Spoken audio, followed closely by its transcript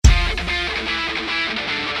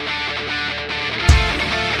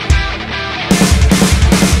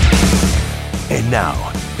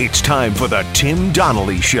Now, it's time for the Tim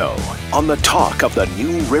Donnelly Show on the talk of the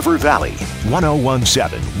New River Valley,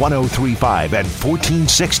 1017, 1035, and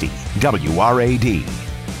 1460 WRAD.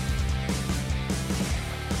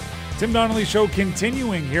 Tim Donnelly Show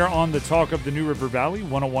continuing here on the talk of the New River Valley,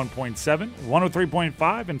 101.7, 103.5,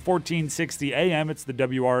 and 1460 AM. It's the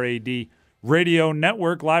WRAD Radio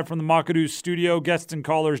Network, live from the Makadoo studio. Guests and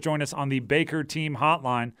callers join us on the Baker Team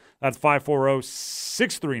Hotline. That's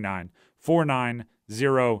 540-639-4900.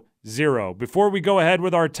 Before we go ahead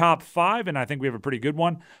with our top five, and I think we have a pretty good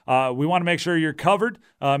one, we want to make sure you're covered.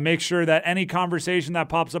 Make sure that any conversation that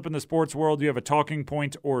pops up in the sports world, you have a talking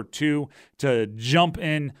point or two to jump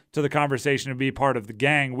in to the conversation and be part of the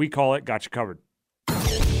gang. We call it Got You Covered.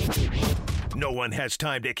 No one has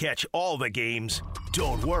time to catch all the games.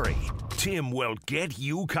 Don't worry. Tim will get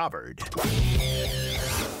you covered.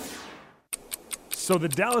 So the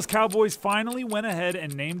Dallas Cowboys finally went ahead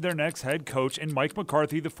and named their next head coach in Mike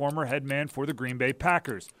McCarthy, the former head man for the Green Bay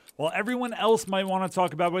Packers. While everyone else might want to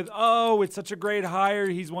talk about it's such a great hire,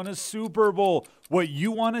 he's won a Super Bowl. What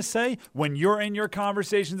you want to say when you're in your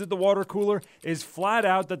conversations at the water cooler is flat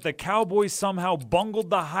out that the Cowboys somehow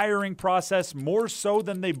bungled the hiring process more so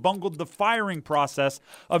than they bungled the firing process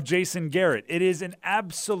of Jason Garrett. It is an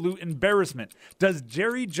absolute embarrassment. Does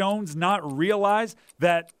Jerry Jones not realize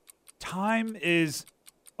that time is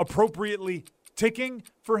appropriately ticking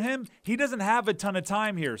for him? He doesn't have a ton of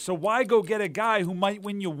time here. So why go get a guy who might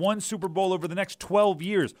win you one Super Bowl over the next 12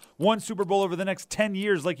 years, one Super Bowl over the next 10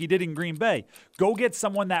 years like he did in Green Bay? Go get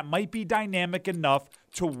someone that might be dynamic enough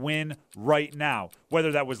to win right now.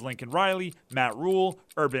 Whether that was Lincoln Riley, Matt Rule,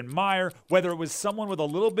 Urban Meyer, whether it was someone with a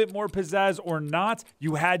little bit more pizzazz or not,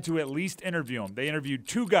 you had to at least interview him. They interviewed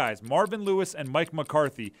two guys, Marvin Lewis and Mike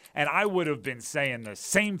McCarthy, and I would have been saying the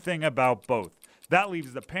same thing about both. That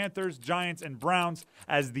leaves the Panthers, Giants, and Browns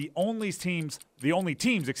as the only teams,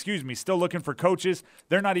 still looking for coaches.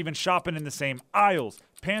 They're not even shopping in the same aisles.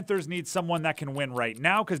 Panthers need someone that can win right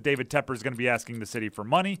now because David Tepper is going to be asking the city for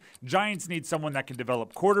money. Giants need someone that can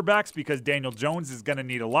develop quarterbacks because Daniel Jones is going to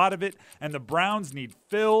need a lot of it. And the Browns need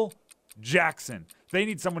Phil Jackson. They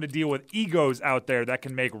need someone to deal with egos out there that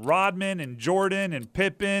can make Rodman and Jordan and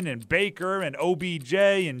Pippen and Baker and OBJ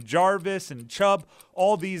and Jarvis and Chubb,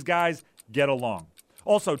 all these guys get along.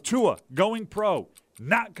 Also, Tua going pro,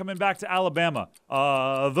 not coming back to Alabama.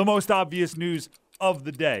 The most obvious news of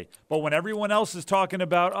the day. But when everyone else is talking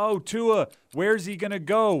about, Tua, where's he going to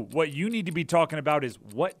go? What you need to be talking about is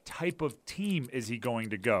what type of team is he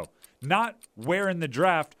going to go? Not where in the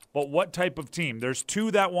draft, but what type of team. There's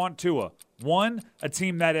two that want Tua. One, a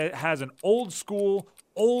team that has an old school,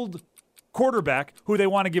 old quarterback who they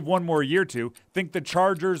want to give one more year to. Think the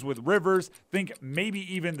Chargers with Rivers. Think maybe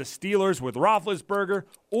even the Steelers with Roethlisberger.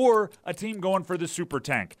 Or a team going for the super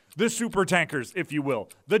tank. The super tankers, if you will.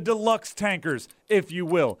 The deluxe tankers, if you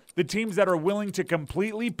will. The teams that are willing to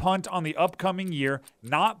completely punt on the upcoming year,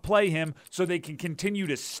 not play him so they can continue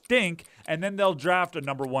to stink, and then they'll draft a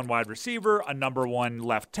number one wide receiver, a number one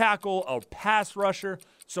left tackle, a pass rusher,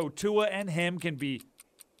 so Tua and him can be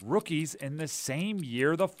rookies in the same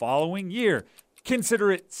year the following year.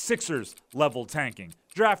 Consider it Sixers level tanking.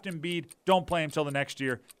 Draft Embiid, don't play him till the next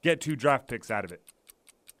year. Get 2 draft picks out of it.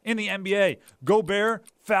 In the NBA, Gobert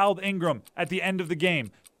fouled Ingram at the end of the game.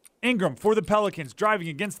 Ingram for the Pelicans, driving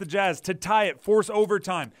against the Jazz to tie it, force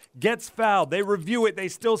overtime, gets fouled. They review it. They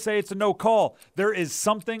still say it's a no call. There is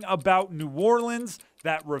something about New Orleans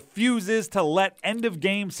that refuses to let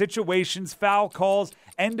end-of-game situations, foul calls,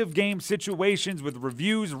 end-of-game situations with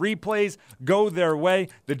reviews, replays go their way.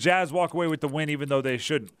 The Jazz walk away with the win even though they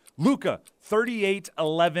shouldn't. Luka, 38,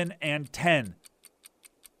 11, and 10.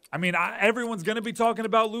 I mean, everyone's going to be talking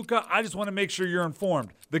about Luka. I just want to make sure you're informed.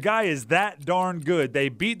 The guy is that darn good. They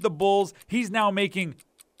beat the Bulls. He's now making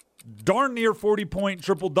darn near 40-point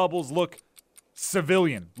triple-doubles look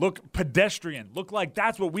civilian, look pedestrian, look like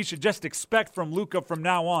that's what we should just expect from Luka from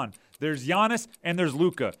now on. There's Giannis and there's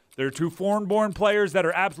Luka. They're 2 foreign-born players that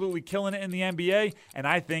are absolutely killing it in the NBA, and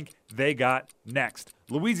I think they got next.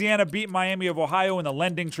 Louisiana beat Miami of Ohio in the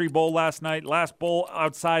Lending Tree Bowl last night, last bowl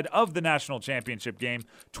outside of the national championship game.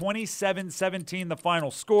 27-17 the final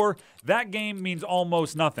score. That game means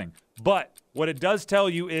almost nothing. But what it does tell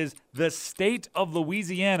you is the state of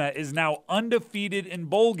Louisiana is now undefeated in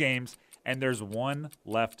bowl games, and there's one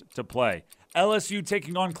left to play. LSU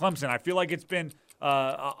taking on Clemson. I feel like it's been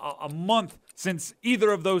a month since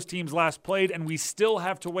either of those teams last played, and we still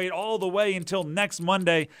have to wait all the way until next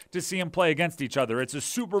Monday to see them play against each other. It's a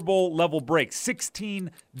Super Bowl level break,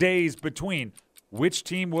 16 days between. Which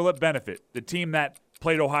team will it benefit? The team that –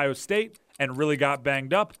 played Ohio State and really got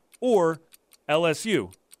banged up, or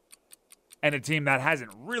LSU. and a team that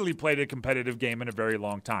hasn't really played a competitive game in a very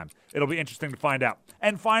long time. It'll be interesting to find out.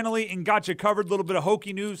 And finally, in Gotcha Covered, a little bit of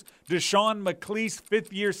Hokie news. Deshaun McClease,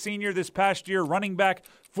 fifth-year senior this past year, running back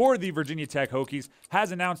for the Virginia Tech Hokies,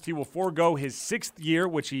 has announced he will forego his sixth year,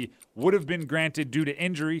 which he would have been granted due to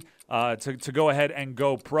injury, to go ahead and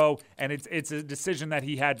go pro. And it's a decision that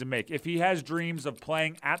he had to make. If he has dreams of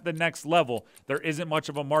playing at the next level, there isn't much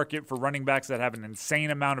of a market for running backs that have an insane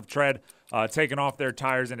amount of tread taken off their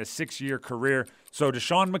tires in a 6-year career. So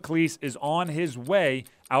Deshaun McClease is on his way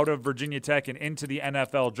out of Virginia Tech and into the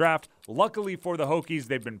NFL draft. Luckily for the Hokies,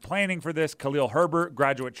 they've been planning for this. Khalil Herbert,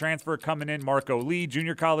 graduate transfer coming in. Marco Lee,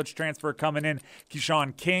 junior college transfer coming in.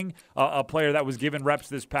 Keyshawn King, a player that was given reps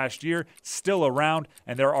this past year, still around.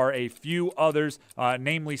 And there are a few others,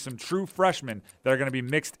 namely some true freshmen that are going to be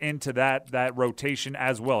mixed into that rotation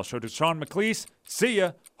as well. So Deshaun McClease, see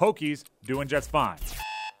ya. Hokies doing just fine.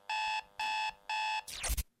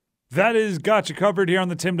 That is Got You Covered here on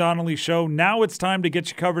the Tim Donnelly Show. Now it's time to get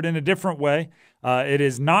you covered in a different way. It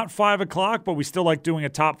is not 5 o'clock, but we still like doing a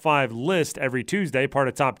top 5 list every Tuesday, part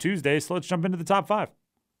of Top Tuesday. So let's jump into the top 5.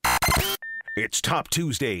 It's Top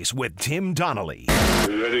Tuesdays with Tim Donnelly.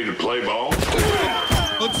 You ready to play ball?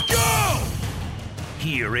 Let's go!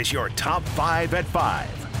 Here is your top 5 at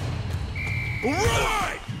 5. All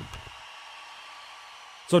right!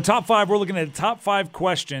 So top 5, we're looking at top 5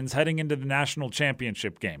 questions heading into the national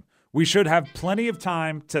championship game. We should have plenty of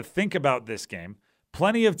time to think about this game,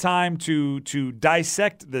 plenty of time to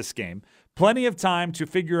dissect this game, plenty of time to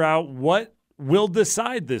figure out what will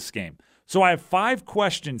decide this game. So I have 5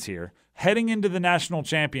 questions here heading into the national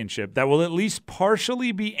championship that will at least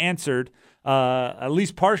partially be answered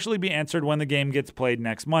when the game gets played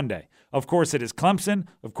next Monday. Of course, it is Clemson.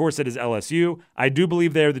 Of course, it is LSU. I do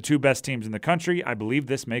believe they are the 2 best teams in the country. I believe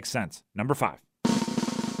this makes sense. Number 5.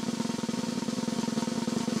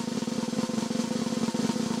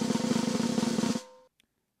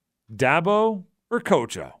 Dabo or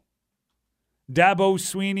Coach O? Dabo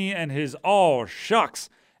Swinney and his "oh shucks,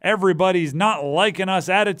 everybody's not liking us"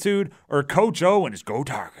 attitude, or Coach O and his "go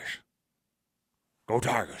Tigers, go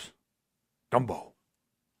Tigers, gumbo"?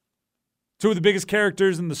 2 of the biggest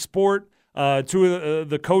characters in the sport, 2 of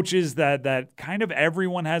the coaches that kind of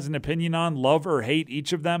everyone has an opinion on, love or hate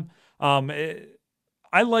each of them.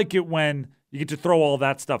 I like it when you get to throw all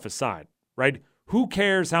that stuff aside, right? Who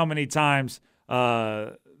cares how many times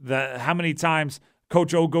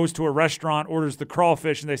Coach O goes to a restaurant, orders the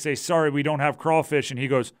crawfish, and they say, "Sorry, we don't have crawfish," and he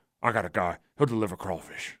goes, "I got a guy, he'll deliver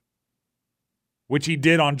crawfish," which he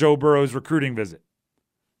did on Joe Burrow's recruiting visit.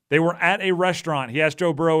 They were at a restaurant. He asked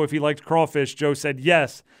Joe Burrow if he liked crawfish. Joe said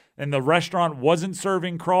yes, and the restaurant wasn't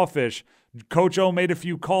serving crawfish. Coach O made a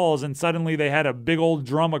few calls, and suddenly they had a big old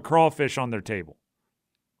drum of crawfish on their table.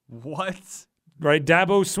 What? Right,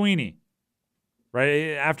 Dabo Swinney.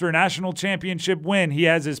 Right, after a national championship win, he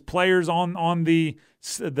has his players on the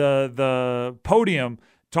podium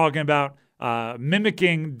talking about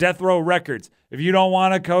mimicking death row records. If you don't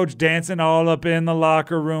want a coach dancing all up in the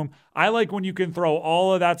locker room. I like when you can throw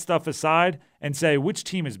all of that stuff aside and say, which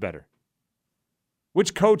team is better?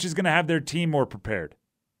 Which coach is going to have their team more prepared?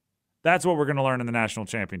 That's what we're going to learn in the national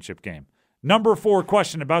championship game. Number 4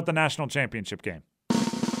 question about the national championship game.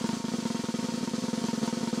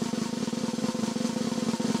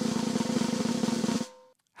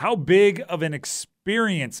 How big of an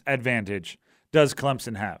experience advantage does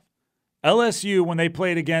Clemson have? LSU, when they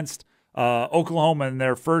played against Oklahoma in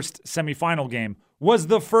their first semifinal game, was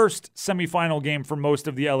the first semifinal game for most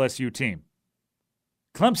of the LSU team.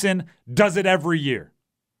 Clemson does it every year.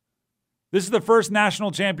 This is the first national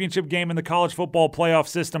championship game in the college football playoff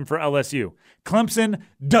system for LSU. Clemson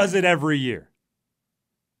does it every year.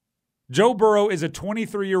 Joe Burrow is a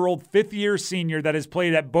 23-year-old fifth-year senior that has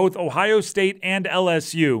played at both Ohio State and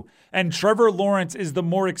LSU, and Trevor Lawrence is the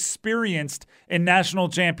more experienced in national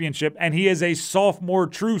championship, and he is a sophomore,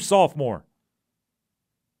 true sophomore.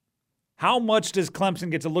 How much does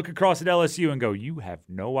Clemson get to look across at LSU and go, you have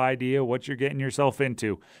no idea what you're getting yourself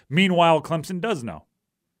into? Meanwhile, Clemson does know.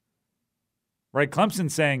 Right?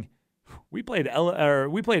 Clemson's saying, we played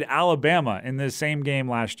Alabama in the same game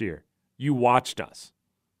last year. You watched us.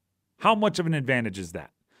 How much of an advantage is that?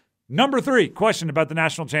 Number 3, question about the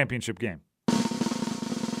national championship game.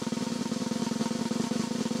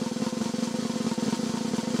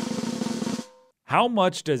 How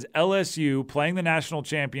much does LSU playing the national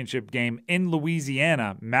championship game in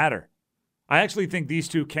Louisiana matter? I actually think these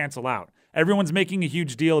two cancel out. Everyone's making a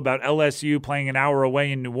huge deal about LSU playing an hour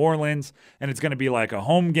away in New Orleans, and it's going to be like a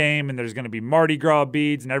home game, and there's going to be Mardi Gras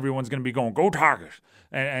beads, and everyone's going to be going, "Go Tigers!"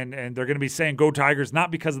 And they're going to be saying "Go Tigers"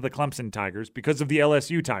 not because of the Clemson Tigers, because of the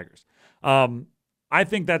LSU Tigers. I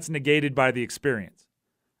think that's negated by the experience.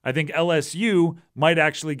 I think LSU might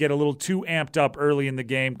actually get a little too amped up early in the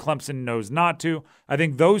game. Clemson knows not to. I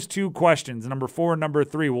think those two questions, number 4 and number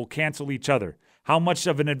 3, will cancel each other. How much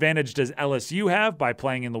of an advantage does LSU have by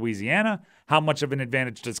playing in Louisiana? How much of an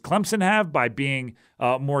advantage does Clemson have by being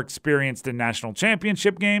more experienced in national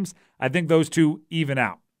championship games? I think those two even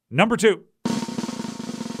out. Number 2.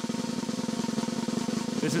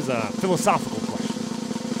 This is a philosophical question.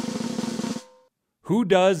 Who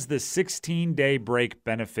does the 16-day break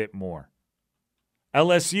benefit more?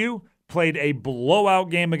 LSU played a blowout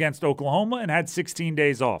game against Oklahoma and had 16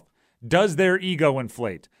 days off. Does their ego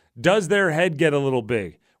inflate? Does their head get a little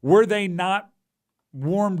big? Were they not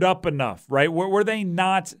warmed up enough, right? Were they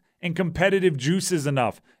not in competitive juices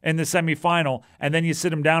enough in the semifinal, and then you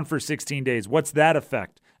sit them down for 16 days? What's that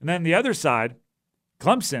effect? And then the other side,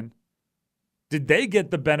 Clemson, did they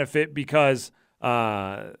get the benefit because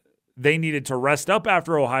they needed to rest up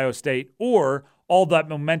after Ohio State, or all that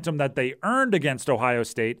momentum that they earned against Ohio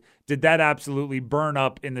State, did that absolutely burn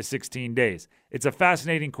up in the 16 days? It's a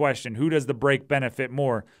fascinating question. Who does the break benefit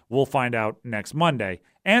more? We'll find out next Monday.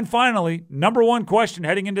 And finally, number 1 question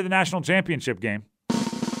heading into the national championship game.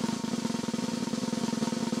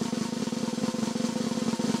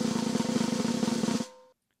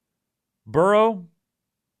 Burrow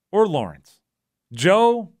or Lawrence?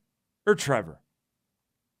 Joe or Trevor?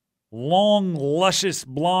 Long, luscious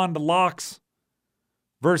blonde locks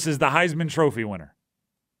versus the Heisman Trophy winner.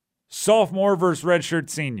 Sophomore versus redshirt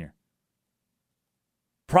senior.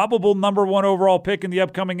 Probable number 1 overall pick in the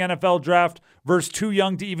upcoming NFL draft versus too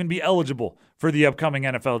young to even be eligible for the upcoming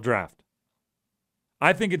NFL draft.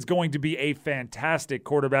 I think it's going to be a fantastic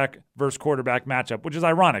quarterback versus quarterback matchup, which is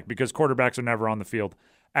ironic because quarterbacks are never on the field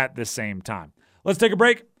at the same time. Let's take a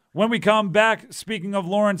break. When we come back, speaking of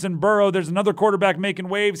Lawrence and Burrow, there's another quarterback making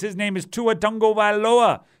waves. His name is Tua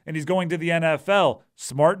Tagovailoa, and he's going to the NFL.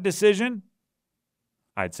 Smart decision?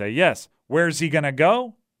 I'd say yes. Where's he going to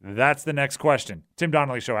go? That's the next question. Tim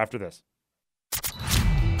Donnelly Show after this.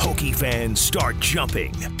 Hokie fans start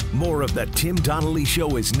jumping. More of the Tim Donnelly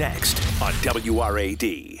Show is next on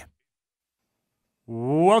WRAD.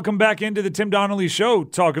 Welcome back into the Tim Donnelly Show.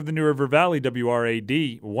 Talk of the New River Valley,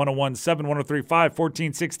 WRAD, 101.7, 103.5,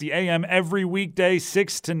 1460 AM, every weekday,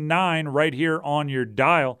 6 to 9, right here on your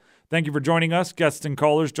dial. Thank you for joining us. Guests and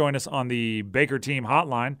callers join us on the Baker Team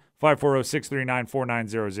hotline,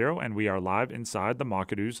 540-639-4900, and we are live inside the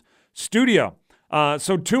Mockadoos studio.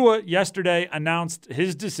 So Tua yesterday announced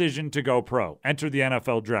his decision to go pro, enter the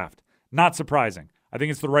NFL draft. Not surprising. I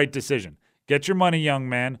think it's the right decision. Get your money, young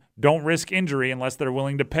man. Don't risk injury unless they're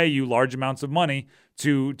willing to pay you large amounts of money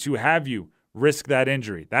to have you risk that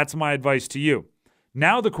injury. That's my advice to you.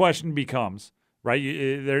 Now the question becomes, right,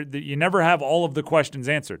 you never have all of the questions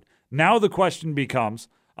answered. Now the question becomes,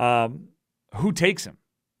 who takes him?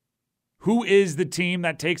 Who is the team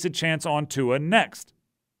that takes a chance on Tua next?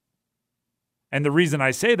 And the reason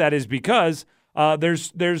I say that is because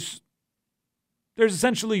there's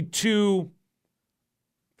essentially two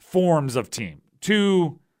forms of team,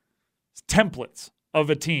 two templates of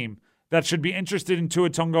a team that should be interested in Tua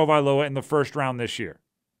Tagovailoa in the first round this year.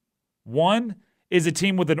 One is a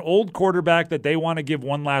team with an old quarterback that they want to give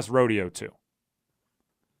one last rodeo to.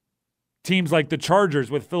 Teams like the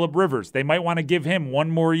Chargers with Phillip Rivers, they might want to give him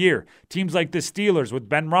one more year. Teams like the Steelers with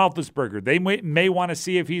Ben Roethlisberger, they may want to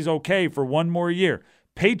see if he's okay for one more year.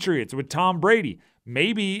 Patriots with Tom Brady,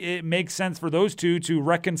 maybe it makes sense for those two to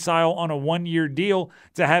reconcile on a one-year deal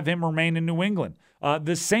to have him remain in New England.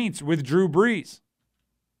 The Saints with Drew Brees.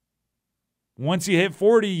 Once you hit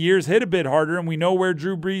 40, years hit a bit harder, and we know where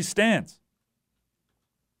Drew Brees stands.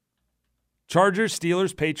 Chargers,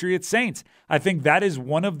 Steelers, Patriots, Saints. I think that is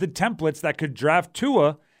one of the templates that could draft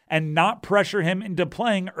Tua and not pressure him into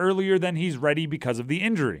playing earlier than he's ready because of the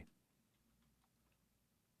injury.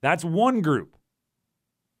 That's one group.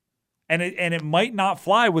 And it might not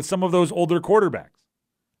fly with some of those older quarterbacks.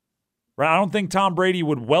 Right? I don't think Tom Brady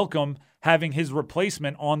would welcome having his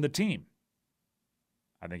replacement on the team.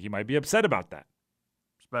 I think he might be upset about that.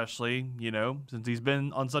 Especially, since he's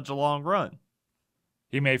been on such a long run.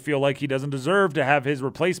 He may feel like he doesn't deserve to have his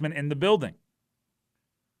replacement in the building.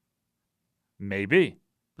 Maybe.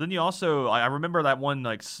 Then you also, I remember that one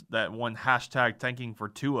hashtag tanking for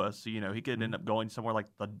Tua, so he could end up going somewhere like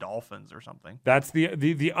the Dolphins or something. That's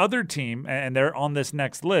the other team, and they're on this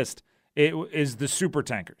next list. It is the Super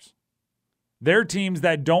Tankers. They're teams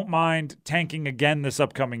that don't mind tanking again this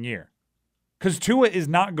upcoming year, because Tua is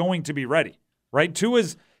not going to be ready, right?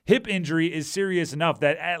 Tua's hip injury is serious enough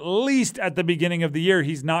that at least at the beginning of the year,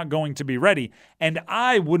 he's not going to be ready. And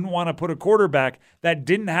I wouldn't want to put a quarterback that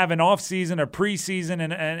didn't have an offseason, a preseason,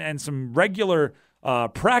 and some regular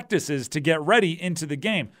practices to get ready into the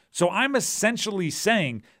game. So I'm essentially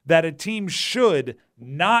saying that a team should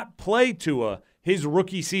not play Tua his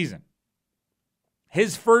rookie season.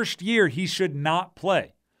 His first year, he should not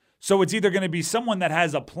play. So it's either going to be someone that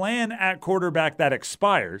has a plan at quarterback that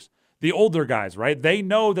expires, the older guys, right? They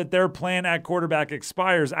know that their plan at quarterback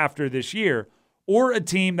expires after this year, or a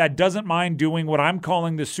team that doesn't mind doing what I'm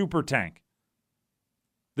calling the super tank,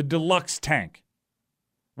 the deluxe tank,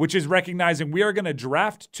 which is recognizing we are going to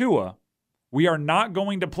draft Tua, we are not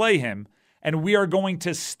going to play him, and we are going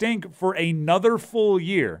to stink for another full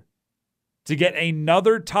year to get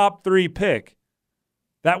another top 3 pick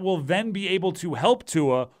that will then be able to help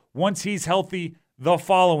Tua once he's healthy the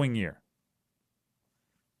following year.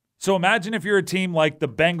 So imagine if you're a team like the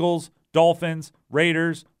Bengals, Dolphins,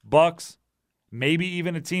 Raiders, Bucks, maybe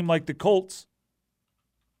even a team like the Colts,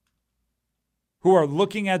 who are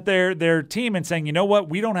looking at their team and saying, you know what,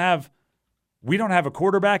 we don't have a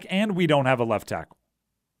quarterback and we don't have a left tackle.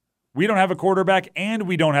 We don't have a quarterback and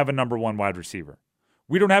we don't have a number 1 wide receiver.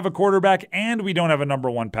 We don't have a quarterback and we don't have a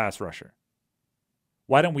number 1 pass rusher.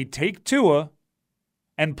 Why don't we take Tua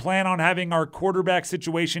and plan on having our quarterback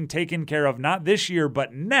situation taken care of, not this year,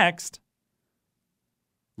 but next,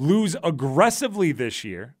 lose aggressively this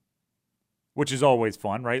year, which is always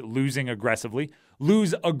fun, right? Losing aggressively.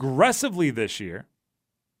 Lose aggressively this year,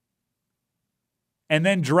 and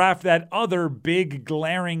then draft that other big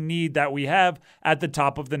glaring need that we have at the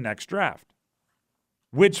top of the next draft,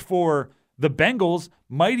 which for the Bengals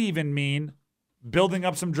might even mean building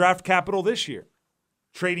up some draft capital this year.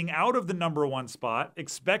 Trading out of the number 1 spot,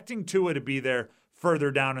 expecting Tua to be there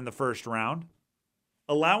further down in the first round,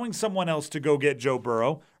 allowing someone else to go get Joe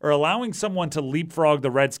Burrow, or allowing someone to leapfrog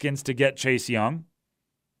the Redskins to get Chase Young,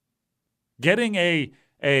 getting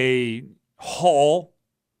a haul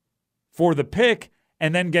for the pick,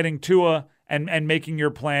 and then getting Tua and making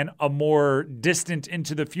your plan a more distant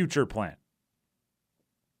into the future plan.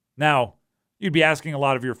 Now, you'd be asking a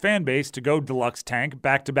lot of your fan base to go deluxe tank.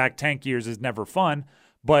 Back-to-back tank years is never fun,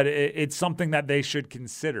 but it's something that they should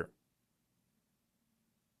consider.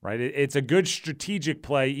 Right? It's a good strategic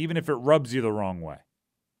play, even if it rubs you the wrong way.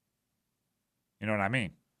 You know what I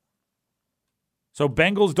mean? So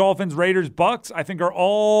Bengals, Dolphins, Raiders, Bucks, I think are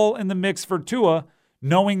all in the mix for Tua,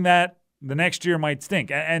 knowing that the next year might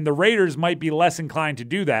stink. And the Raiders might be less inclined to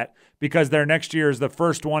do that because their next year is the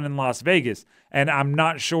first one in Las Vegas. And I'm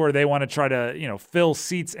not sure they want to try to, fill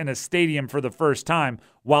seats in a stadium for the first time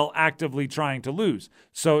while actively trying to lose.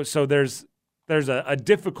 So there's a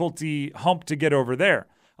difficulty hump to get over there.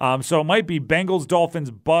 So it might be Bengals,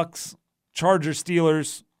 Dolphins, Bucks, Chargers,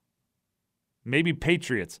 Steelers, maybe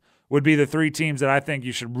Patriots would be the 3 teams that I think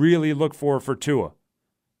you should really look for Tua.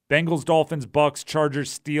 Bengals, Dolphins, Bucks,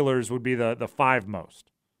 Chargers, Steelers would be the 5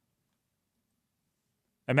 most.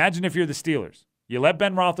 Imagine if you're the Steelers. You let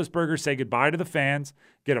Ben Roethlisberger say goodbye to the fans,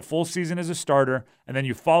 get a full season as a starter, and then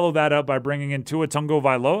you follow that up by bringing in Tua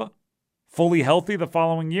Tagovailoa, fully healthy the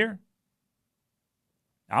following year.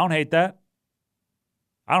 I don't hate that.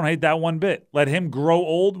 I don't hate that one bit. Let him grow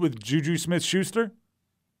old with Juju Smith-Schuster.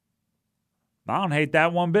 I don't hate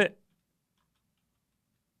that one bit.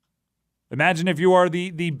 Imagine if you are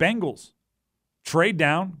the Bengals. Trade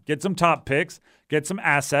down, get some top picks, get some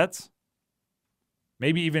assets,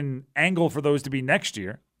 maybe even angle for those to be next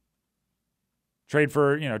year.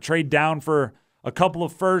 Trade down for a couple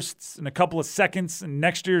of firsts and a couple of seconds in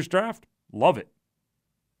next year's draft. Love it.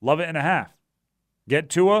 Love it and a half. Get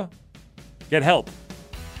Tua, get help.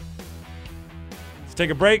 Let's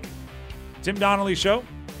take a break. Tim Donnelly Show.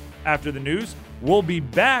 After the news, we'll be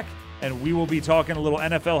back and we will be talking a little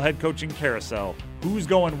NFL head coaching carousel. Who's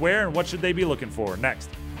going where and what should they be looking for? Next.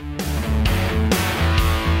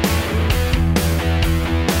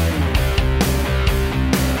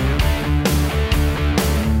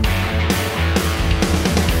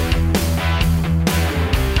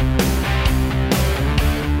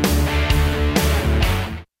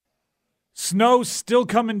 Snow still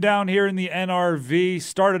coming down here in the NRV.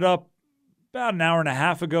 Started up about an hour and a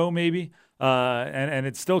half ago, maybe. And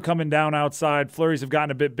it's still coming down outside. Flurries have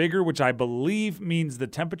gotten a bit bigger, which I believe means the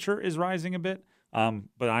temperature is rising a bit.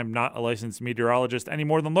 But I'm not a licensed meteorologist any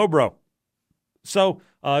more than Lowbro. So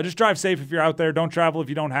just drive safe if you're out there. Don't travel if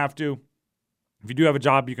you don't have to. If you do have a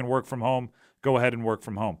job, you can work from home. Go ahead and work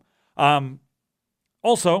from home.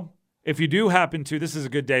 Also, if you do happen to, this is a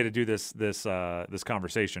good day to do this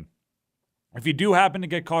conversation. If you do happen to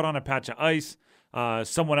get caught on a patch of ice,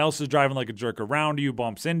 someone else is driving like a jerk around you,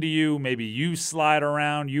 bumps into you, maybe you slide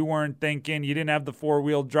around, you weren't thinking, you didn't have the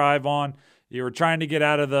four-wheel drive on, you were trying to get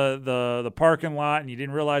out of the parking lot and you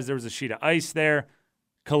didn't realize there was a sheet of ice there,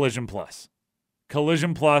 Collision Plus.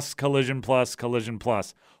 Collision Plus, Collision Plus, Collision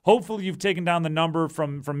Plus. Hopefully you've taken down the number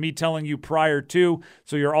from me telling you prior to,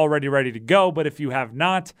 so you're already ready to go. But if you have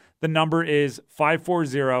not, the number is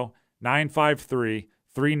 540-953-3910.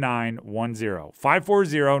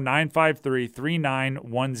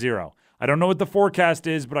 540-953-3910. I don't know what the forecast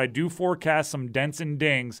is, but I do forecast some dents and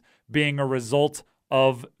dings being a result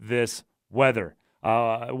of this weather.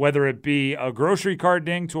 Whether it be a grocery cart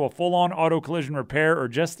ding to a full-on auto collision repair or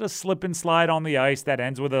just a slip and slide on the ice that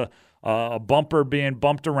ends with a bumper being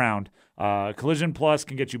bumped around, Collision Plus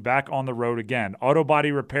can get you back on the road again. Auto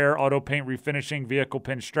body repair, auto paint refinishing, vehicle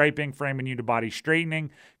pin striping, frame and unibody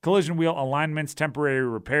straightening, collision wheel alignments, temporary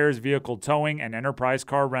repairs, vehicle towing, and enterprise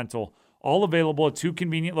car rental. All available at 2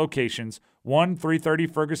 convenient locations. 1 330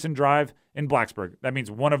 Ferguson Drive in Blacksburg. That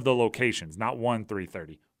means one of the locations, not 1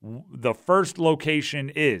 330. The first location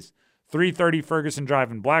is 330 Ferguson Drive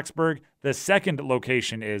in Blacksburg. The second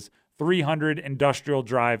location is 300 Industrial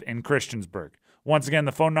Drive in Christiansburg. Once again,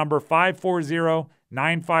 the phone number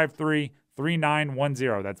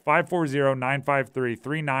 540-953-3910. That's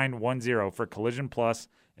 540-953-3910 for Collision Plus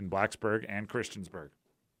in Blacksburg and Christiansburg.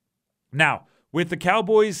 Now, with the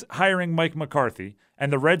Cowboys hiring Mike McCarthy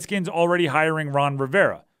and the Redskins already hiring Ron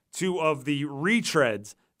Rivera, 2 of the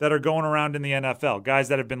retreads that are going around in the NFL, guys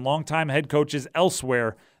that have been longtime head coaches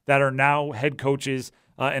elsewhere that are now head coaches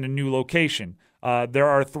in a new location. There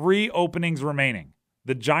are 3 openings remaining: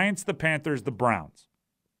 the Giants, the Panthers, the Browns.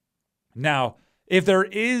 Now, if there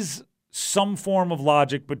is some form of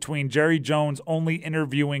logic between Jerry Jones only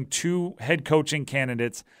interviewing 2 head coaching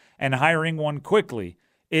candidates and hiring one quickly,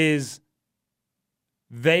 is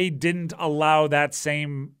they didn't allow that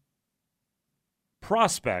same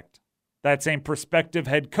prospect, that same prospective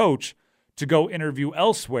head coach, to go interview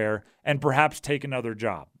elsewhere and perhaps take another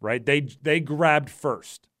job, right? They grabbed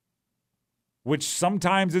first, which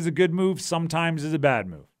sometimes is a good move, sometimes is a bad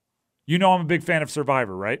move. You know I'm a big fan of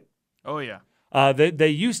Survivor, right? Oh, yeah. They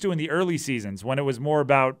used to, in the early seasons, when it was more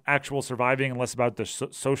about actual surviving and less about the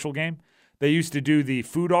social game, they used to do the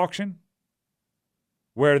food auction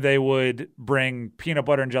where they would bring peanut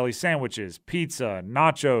butter and jelly sandwiches, pizza,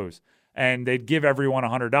 nachos, and they'd give everyone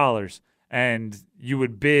 $100, and you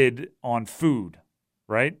would bid on food,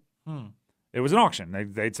 right? It was an auction.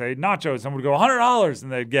 They'd say nachos, someone would go $100,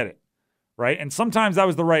 and they'd get it, right? And sometimes that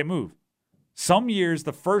was the right move. Some years,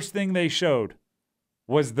 the first thing they showed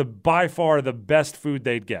was by far the best food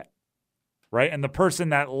they'd get, right? And the person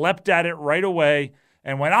that leapt at it right away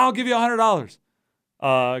and went, I'll give you $100,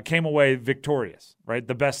 came away victorious, right?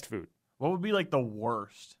 The best food. What would be like the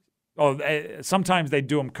worst? Oh, sometimes they'd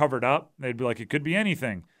do them covered up. They'd be like, it could be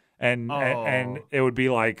anything. And it would be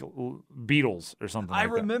like Beatles or something like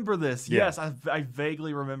that. I remember this. Yeah. Yes, I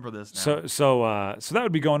vaguely remember this now. So that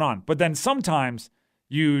would be going on. But then sometimes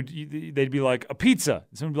they'd be like, a pizza.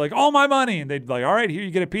 Someone would be like, all my money. And they'd be like, all right, here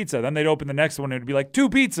you get a pizza. Then they'd open the next one and it'd be like 2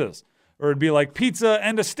 pizzas. Or it'd be like pizza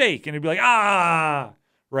and a steak. And it'd be like,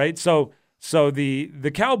 right? So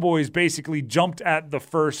the Cowboys basically jumped at the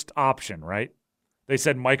first option, right? They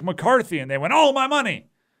said Mike McCarthy, and they went, all my money,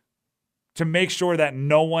 to make sure that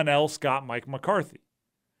no one else got Mike McCarthy.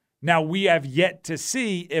 Now, we have yet to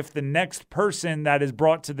see if the next person that is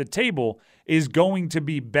brought to the table is going to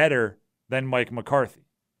be better than Mike McCarthy.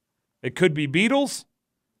 It could be Beatles,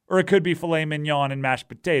 or it could be filet mignon and mashed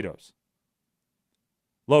potatoes.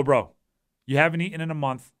 Low, bro, you haven't eaten in a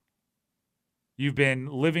month. You've been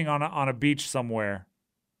living on a beach somewhere.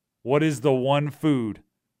 What is the one food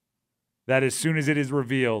that as soon as it is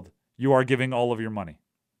revealed, you are giving all of your money?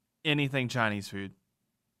 Anything Chinese food.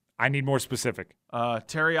 I need more specific.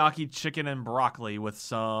 Teriyaki chicken and broccoli with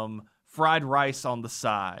some fried rice on the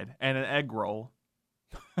side and an egg roll.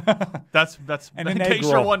 That's and in case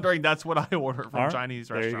you're wondering, that's what I order from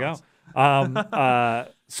Chinese restaurants. There you go.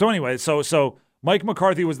 So anyway, so Mike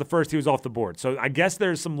McCarthy was the first. He was off the board. So I guess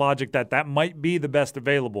there's some logic that might be the best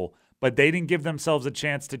available, but they didn't give themselves a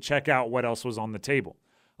chance to check out what else was on the table.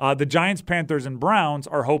 The Giants, Panthers, and Browns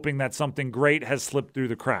are hoping that something great has slipped through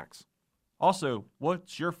the cracks. Also,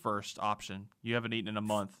 what's your first option? You haven't eaten in a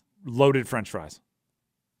month. Loaded French fries.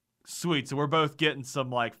 Sweet. So we're both getting some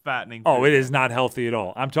like fattening. Oh, it is not healthy at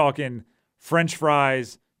all. I'm talking French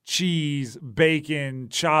fries, cheese, bacon,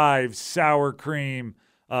 chives, sour cream,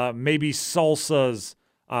 maybe salsas,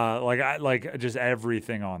 like just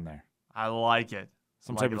everything on there. I like it.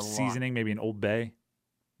 Some type of seasoning, maybe an Old Bay.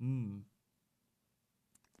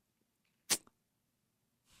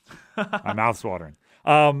 My mouth's watering.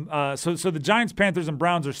 So the Giants, Panthers, and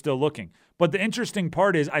Browns are still looking. But the interesting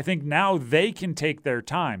part is I think now they can take their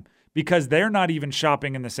time because they're not even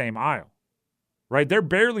shopping in the same aisle, right? They're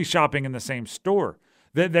barely shopping in the same store.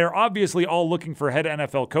 They're obviously all looking for head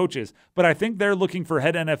NFL coaches, but I think they're looking for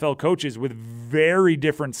head NFL coaches with very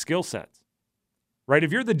different skill sets, right?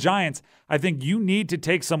 If you're the Giants, I think you need to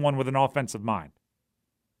take someone with an offensive mind,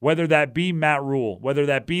 whether that be Matt Rule, whether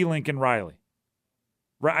that be Lincoln Riley.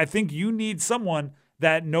 Right? I think you need someone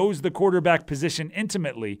that knows the quarterback position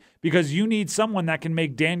intimately because you need someone that can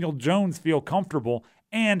make Daniel Jones feel comfortable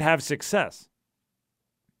and have success.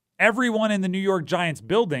 Everyone in the New York Giants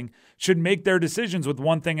building should make their decisions with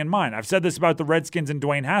one thing in mind. I've said this about the Redskins and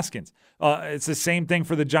Dwayne Haskins. It's the same thing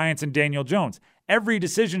for the Giants and Daniel Jones. Every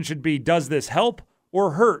decision should be, does this help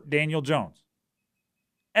or hurt Daniel Jones?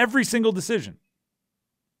 Every single decision.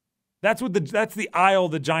 That's the aisle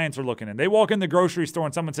the Giants are looking in. They walk in the grocery store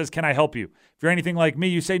and someone says, "Can I help you?" If you're anything like me,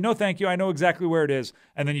 you say, "No, thank you. I know exactly where it is,"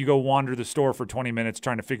 and then you go wander the store for 20 minutes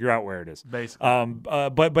trying to figure out where it is. Basically.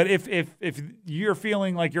 But if you're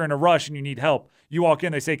feeling like you're in a rush and you need help, you walk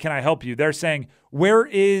in. They say, "Can I help you?" They're saying, "Where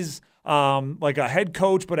is like a head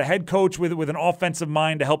coach, but a head coach with an offensive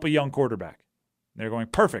mind to help a young quarterback?" They're going,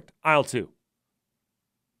 "Perfect. Aisle 2."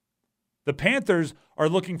 The Panthers are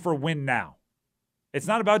looking for win now. It's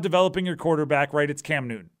not about developing your quarterback, right? It's Cam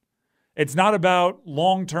Newton. It's not about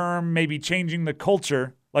long-term maybe changing the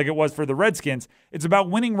culture like it was for the Redskins. It's about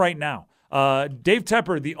winning right now. Dave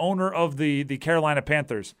Tepper, the owner of the Carolina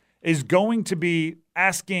Panthers, is going to be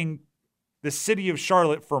asking the city of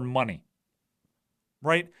Charlotte for money,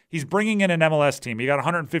 right? He's bringing in an MLS team. He got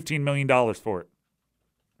 $115 million for it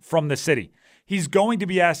from the city. He's going to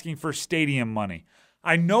be asking for stadium money.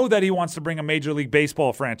 I know that he wants to bring a Major League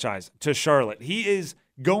Baseball franchise to Charlotte. He is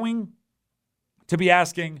going to be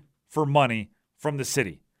asking for money from the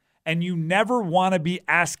city. And you never want to be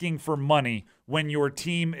asking for money when your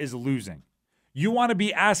team is losing. You want to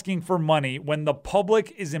be asking for money when the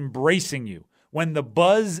public is embracing you, when the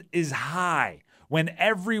buzz is high, when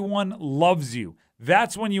everyone loves you.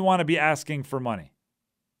 That's when you want to be asking for money.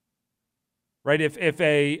 Right? If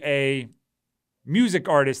a music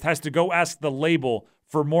artist has to go ask the label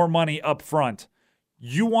for more money up front,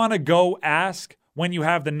 you want to go ask when you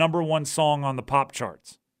have the number one song on the pop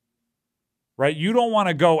charts, right? You don't want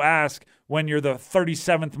to go ask when you're the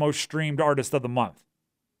 37th most streamed artist of the month.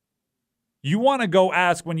 You want to go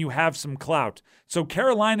ask when you have some clout. So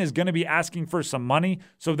Carolina is going to be asking for some money,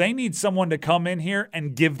 so they need someone to come in here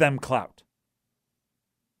and give them clout.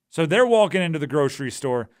 So they're walking into the grocery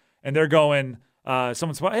store and they're going,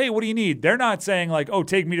 someone's, "Hey, what do you need?" They're not saying like, "Oh,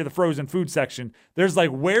 take me to the frozen food section." There's like,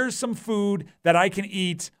 "Where's some food that I can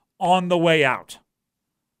eat on the way out?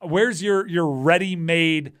 Where's your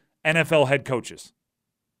ready-made NFL head coaches?"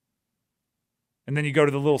 And then you go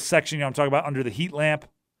to the little section I'm talking about under the heat lamp.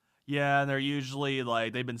 Yeah, and they're usually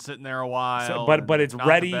like they've been sitting there a while. So, but it's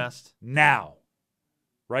ready now,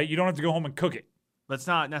 right? You don't have to go home and cook it. That's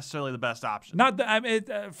not necessarily the best option.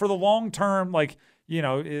 For the long term, like. You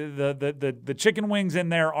know, the chicken wings in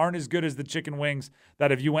there aren't as good as the chicken wings that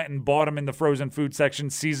if you went and bought them in the frozen food section,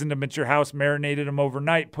 seasoned them at your house, marinated them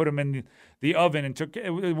overnight, put them in the oven, and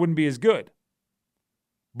it wouldn't be as good.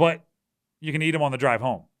 But you can eat them on the drive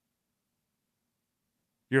home.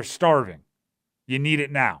 You're starving. You need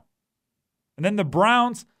it now. And then the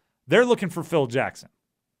Browns, they're looking for Phil Jackson.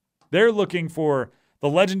 They're looking for the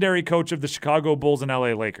legendary coach of the Chicago Bulls and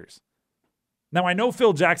LA Lakers. Now, I know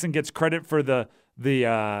Phil Jackson gets credit for the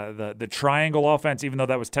triangle offense, even though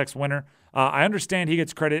that was Tex Winter. I understand he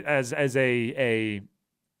gets credit as a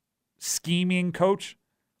scheming coach.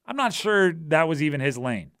 I'm not sure that was even his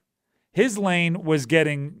lane. His lane was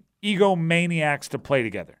getting egomaniacs to play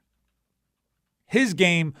together. His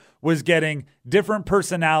game was getting different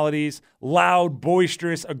personalities, loud,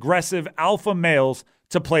 boisterous, aggressive alpha males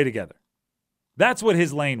to play together. That's what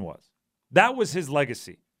his lane was. That was his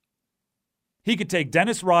legacy. He could take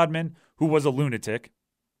Dennis Rodman, who was a lunatic.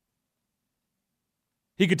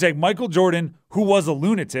 He could take Michael Jordan, who was a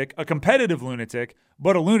lunatic, a competitive lunatic,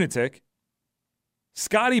 but a lunatic.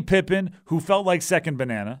 Scottie Pippen, who felt like second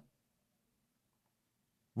banana.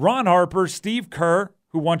 Ron Harper, Steve Kerr,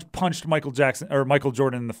 who once punched Michael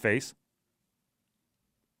Jordan in the face.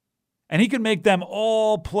 And he could make them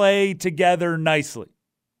all play together nicely.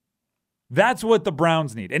 That's what the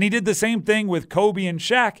Browns need. And he did the same thing with Kobe and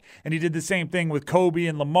Shaq, and he did the same thing with Kobe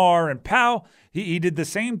and Lamar and Powell. He did the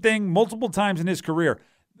same thing multiple times in his career.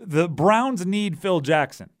 The Browns need Phil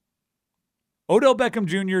Jackson. Odell Beckham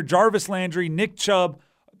Jr., Jarvis Landry, Nick Chubb,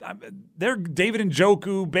 they're David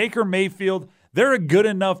Njoku, Baker Mayfield. They're a good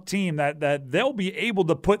enough team that they'll be able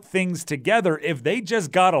to put things together if they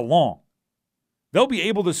just got along. They'll be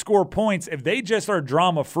able to score points if they just are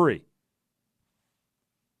drama-free.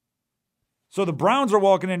 So the Browns are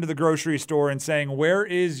walking into the grocery store and saying, where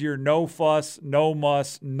is your no fuss, no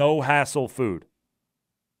muss, no hassle food?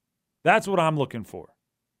 That's what I'm looking for.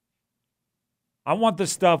 I want the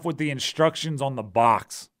stuff with the instructions on the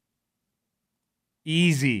box.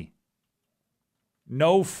 Easy.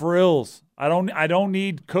 No frills. I don't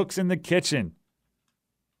need cooks in the kitchen.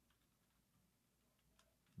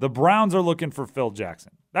 The Browns are looking for Phil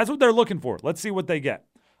Jackson. That's what they're looking for. Let's see what they get.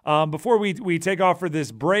 Before we take off for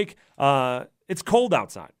this break, it's cold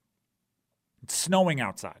outside. It's snowing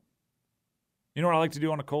outside. You know what I like to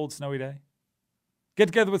do on a cold, snowy day? Get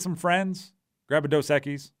together with some friends, grab a Dos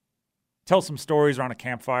Equis, tell some stories around a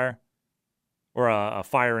campfire or a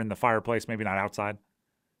fire in the fireplace, maybe not outside.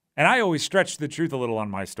 And I always stretch the truth a little on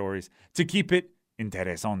my stories to keep it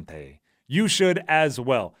interesante. You should as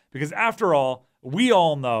well, because after all, we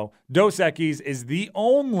all know Dos Equis is the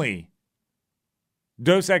only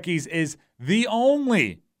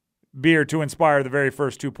beer to inspire the very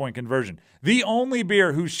first 2-point conversion. The only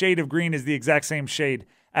beer whose shade of green is the exact same shade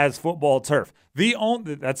as football turf.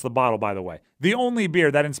 That's the bottle, by the way. The only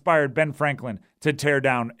beer that inspired Ben Franklin to tear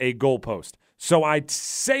down a goalpost. So I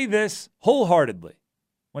say this wholeheartedly.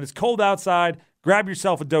 When it's cold outside, grab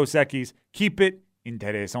yourself a Dos Equis, keep it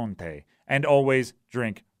interesante, and always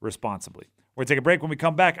drink responsibly. We're going to take a break. When we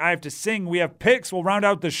come back, I have to sing. We have picks. We'll round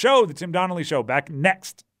out the show, the Tim Donnelly Show, back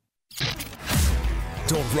next.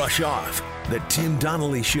 Don't rush off. The Tim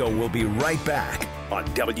Donnelly Show will be right back on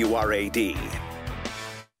WRAD.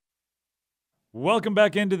 Welcome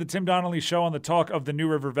back into the Tim Donnelly Show on the talk of the New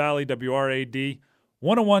River Valley, WRAD.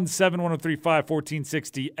 101.7, 103.5,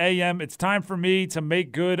 1460 AM. It's time for me to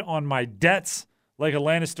make good on my debts. Like a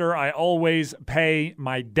Lannister, I always pay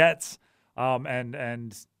my debts.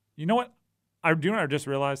 And you know what? I just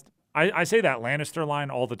realized? I say that Lannister line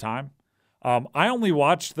all the time. I only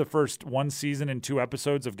watched the first 1 season and 2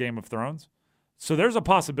 episodes of Game of Thrones. So there's a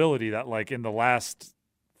possibility that like in the last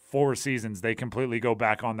 4 seasons, they completely go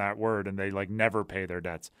back on that word and they like never pay their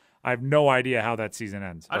debts. I have no idea how that season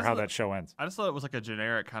ends or how that show ends. I just thought it was like a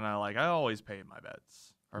generic kind of like, I always pay my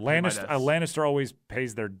bets. Lannister always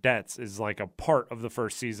pays their debts is like a part of the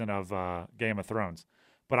first season of Game of Thrones.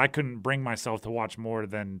 But I couldn't bring myself to watch more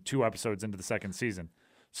than 2 episodes into the second season.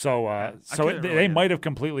 So they might have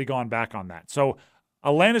completely gone back on that. So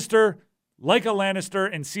a Lannister, like a Lannister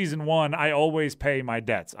in season 1, I always pay my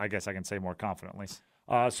debts. I guess I can say more confidently.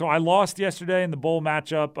 So I lost yesterday in the bowl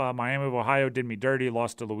matchup. Miami of Ohio did me dirty,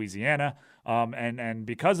 lost to Louisiana. And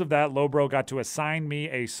because of that, Lobro got to assign me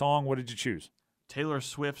a song. What did you choose? Taylor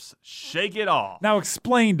Swift's Shake It Off. Now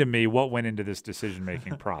explain to me what went into this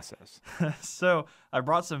decision-making process. So I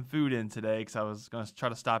brought some food in today because I was going to try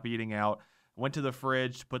to stop eating out. Went to the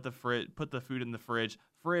fridge, put the food in the fridge.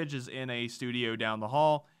 Fridge is in a studio down the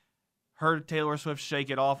hall. Heard Taylor Swift Shake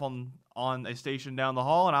It Off on a station down the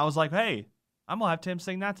hall, and I was like, hey, I'm going to have Tim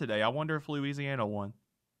sing that today. I wonder if Louisiana won.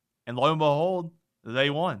 And lo and behold, they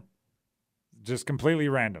won. Just completely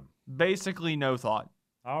random. Basically no thought.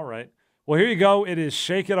 All right. Well, here you go. It is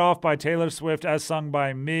Shake It Off by Taylor Swift as sung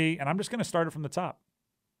by me, and I'm just going to start it from the top.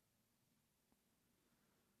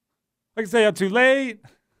 I can stay up too late.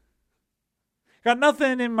 Got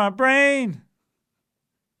nothing in my brain.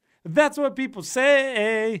 That's what people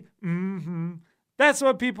say. Mm-hmm. That's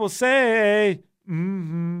what people say.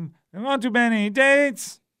 Mm-hmm. There aren't too many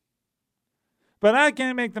dates, but I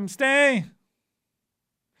can't make them stay.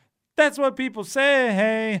 That's what people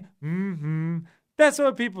say. Mm-hmm. That's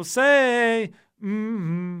what people say.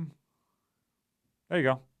 Mm-hmm. There you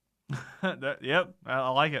go. Yep, I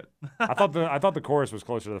like it. I thought the chorus was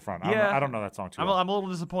closer to the front. Yeah, I don't know that song too well. I'm a little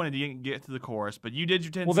disappointed you didn't get to the chorus, but you did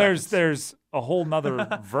your 10 seconds. Well, there's a whole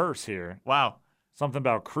nother verse here. Wow. Something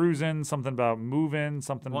about cruising, something about moving,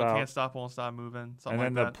 something about can't stop, won't stop moving. And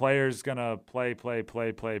then the player's gonna play.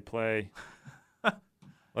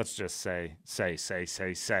 Let's just say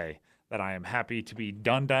that I am happy to be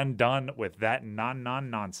done with that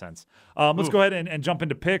nonsense. Let's go ahead and jump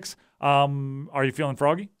into picks. Are you feeling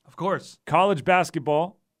froggy? Of course. College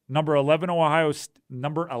basketball, number 11 Ohio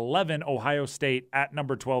State at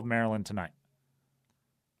number 12 Maryland tonight.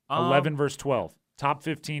 11 versus 12. Top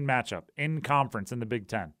 15 matchup in conference in the Big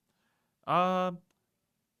Ten.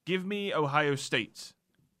 Give me Ohio State.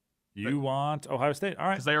 You want Ohio State? All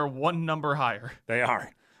right. Because they are 1 number higher. They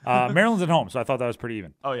are. Maryland's at home, so I thought that was pretty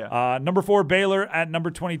even. Oh, yeah. Number 4, Baylor at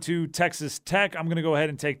number 22, Texas Tech. I'm going to go ahead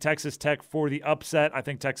and take Texas Tech for the upset. I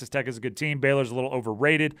think Texas Tech is a good team. Baylor's a little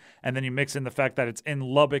overrated. And then you mix in the fact that it's in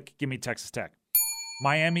Lubbock. Give me Texas Tech.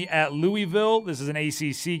 Miami at Louisville. This is an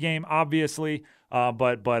ACC game, obviously,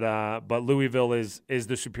 but Louisville is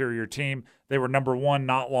the superior team. They were number 1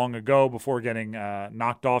 not long ago before getting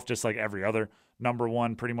knocked off, just like every other number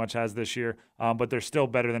 1 pretty much has this year. But they're still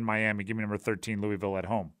better than Miami. Give me number 13, Louisville at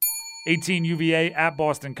home. 18, UVA at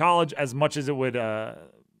Boston College. As much as it would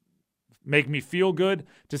make me feel good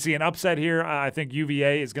to see an upset here, I think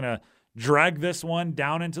UVA is going to drag this one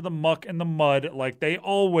down into the muck and the mud like they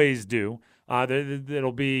always do.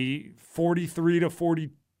 It'll be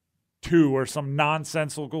 43-42 or some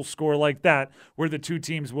nonsensical score like that, where the two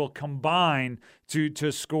teams will combine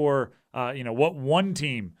to score what one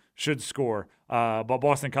team should score. But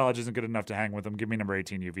Boston College isn't good enough to hang with them. Give me number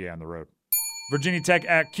 18, UVA on the road. Virginia Tech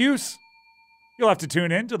at Cuse. You'll have to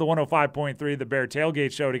tune in to the 105.3 The Bear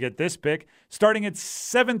Tailgate Show to get this pick. Starting at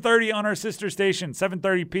 7:30 on our sister station,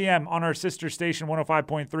 7:30 p.m. on our sister station,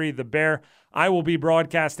 105.3 The Bear. I will be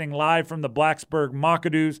broadcasting live from the Blacksburg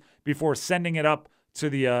Maccadoos before sending it up to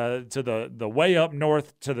the way up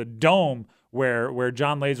north to the Dome, where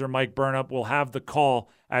John Laser, Mike Burnup will have the call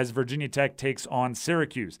as Virginia Tech takes on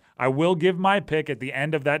Syracuse. I will give my pick at the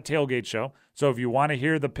end of that tailgate show. So if you want to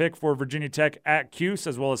hear the pick for Virginia Tech at Cuse,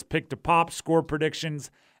 as well as pick to pop, score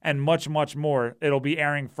predictions, and much, much more, it'll be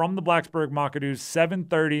airing from the Blacksburg Maccadoos,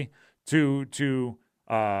 7:30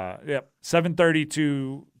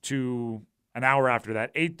 to an hour after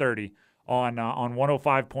that, 8:30 on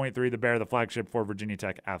 105.3 The Bear, the flagship for Virginia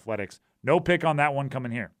Tech Athletics. No pick on that one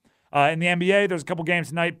coming here. In the NBA, there's a couple games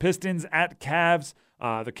tonight. Pistons at Cavs.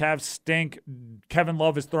 The Cavs stink. Kevin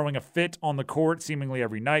Love is throwing a fit on the court seemingly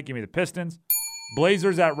every night. Give me the Pistons.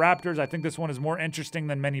 Blazers at Raptors. I think this one is more interesting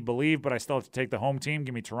than many believe, but I still have to take the home team.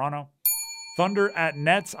 Give me Toronto. Thunder at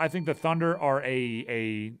Nets. I think the Thunder are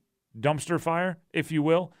a dumpster fire, if you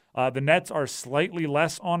will. The Nets are slightly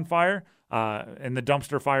less on fire in the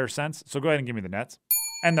dumpster fire sense. So go ahead and give me the Nets.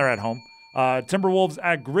 And they're at home. Timberwolves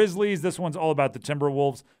at Grizzlies. This one's all about the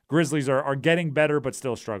Timberwolves. Grizzlies are getting better, but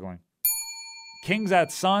still struggling. Kings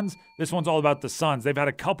at Suns. This one's all about the Suns. They've had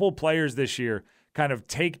a couple players this year kind of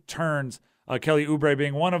take turns. Kelly Oubre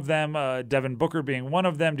being one of them, Devin Booker being one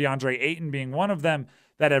of them, DeAndre Ayton being one of them,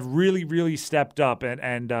 that have really, really stepped up.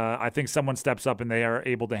 And I think someone steps up and they are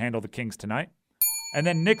able to handle the Kings tonight. And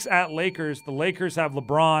then Knicks at Lakers. The Lakers have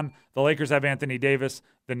LeBron. The Lakers have Anthony Davis.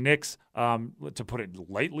 The Knicks, to put it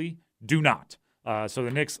lightly, do not. So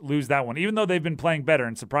the Knicks lose that one, even though they've been playing better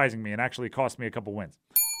and surprising me and actually cost me a couple wins.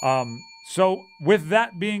 So with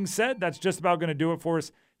that being said, that's just about going to do it for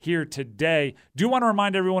us here today. Do want to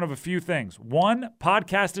remind everyone of a few things. One,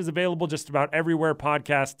 podcast is available just about everywhere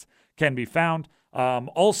podcasts can be found.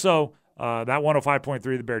 Also, that 105.3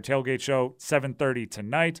 The Bear Tailgate Show, 7:30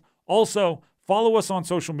 tonight. Also, follow us on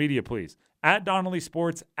social media, please. At Donnelly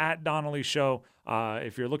Sports, at Donnelly Show.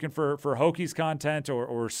 If you're looking for Hokies content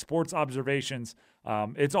or sports observations,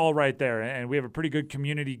 it's all right there. And we have a pretty good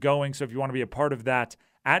community going. So if you want to be a part of that,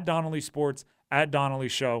 at Donnelly Sports, at Donnelly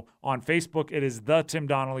Show. On Facebook, it is The Tim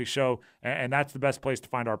Donnelly Show, and that's the best place to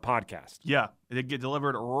find our podcast. Yeah, it get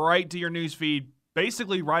delivered right to your news feed,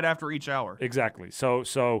 basically right after each hour. Exactly. So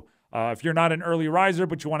if you're not an early riser,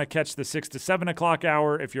 but you want to catch the 6 to 7 o'clock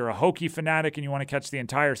hour, if you're a Hokie fanatic and you want to catch the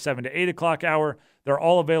entire 7 to 8 o'clock hour, they're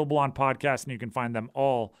all available on podcast, and you can find them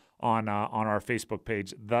all on our Facebook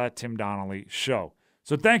page, The Tim Donnelly Show.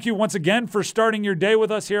 So thank you once again for starting your day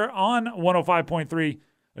with us here on 105.3.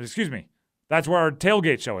 Excuse me. That's where our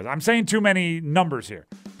tailgate show is. I'm saying too many numbers here.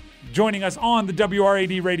 Joining us on the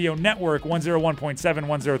WRAD Radio Network, 101.7,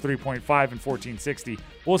 103.5, and 1460.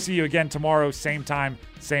 We'll see you again tomorrow, same time,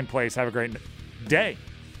 same place. Have a great day.